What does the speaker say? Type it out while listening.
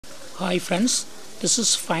Hi friends, this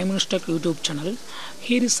is 5 Minutes Tech YouTube channel.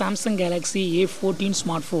 Here is Samsung Galaxy A14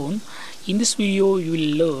 smartphone. In this video you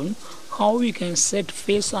will learn how you can set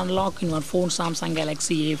face unlock in your phone Samsung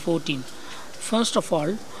Galaxy A14. First of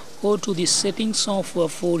all, go to the settings of your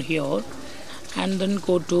phone here and then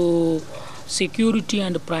go to security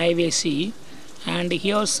and privacy, and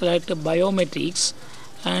here select biometrics,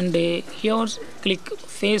 and here click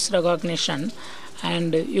face recognition,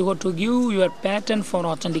 and you got to give your pattern for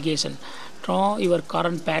authentication. Draw your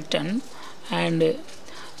current pattern, and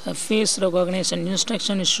face recognition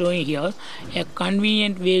instruction is showing here a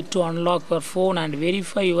convenient way to unlock your phone and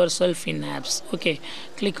verify yourself in apps. Okay,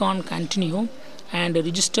 click on continue and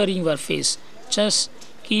registering your face. Just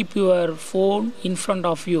keep your phone in front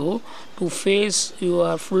of you to face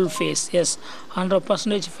your full face. Yes,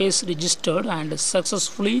 100% face registered and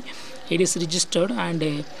successfully it is registered, and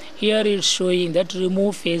here it's showing that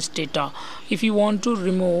remove face data. If you want to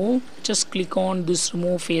remove, just click on this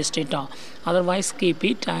remove face data, otherwise keep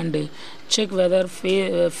it and check whether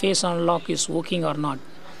face unlock is working or not.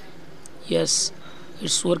 Yes,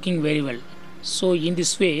 it's working very well. So in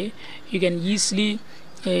this way you can easily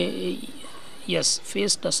yes,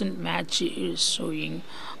 face doesn't match is showing,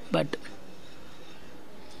 but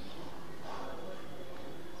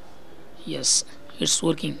yes, it's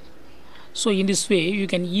working. So in this way you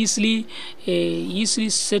can easily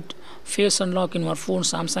set face unlock in your phone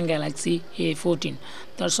Samsung Galaxy A14.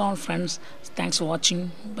 That's all friends, thanks for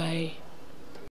watching, bye.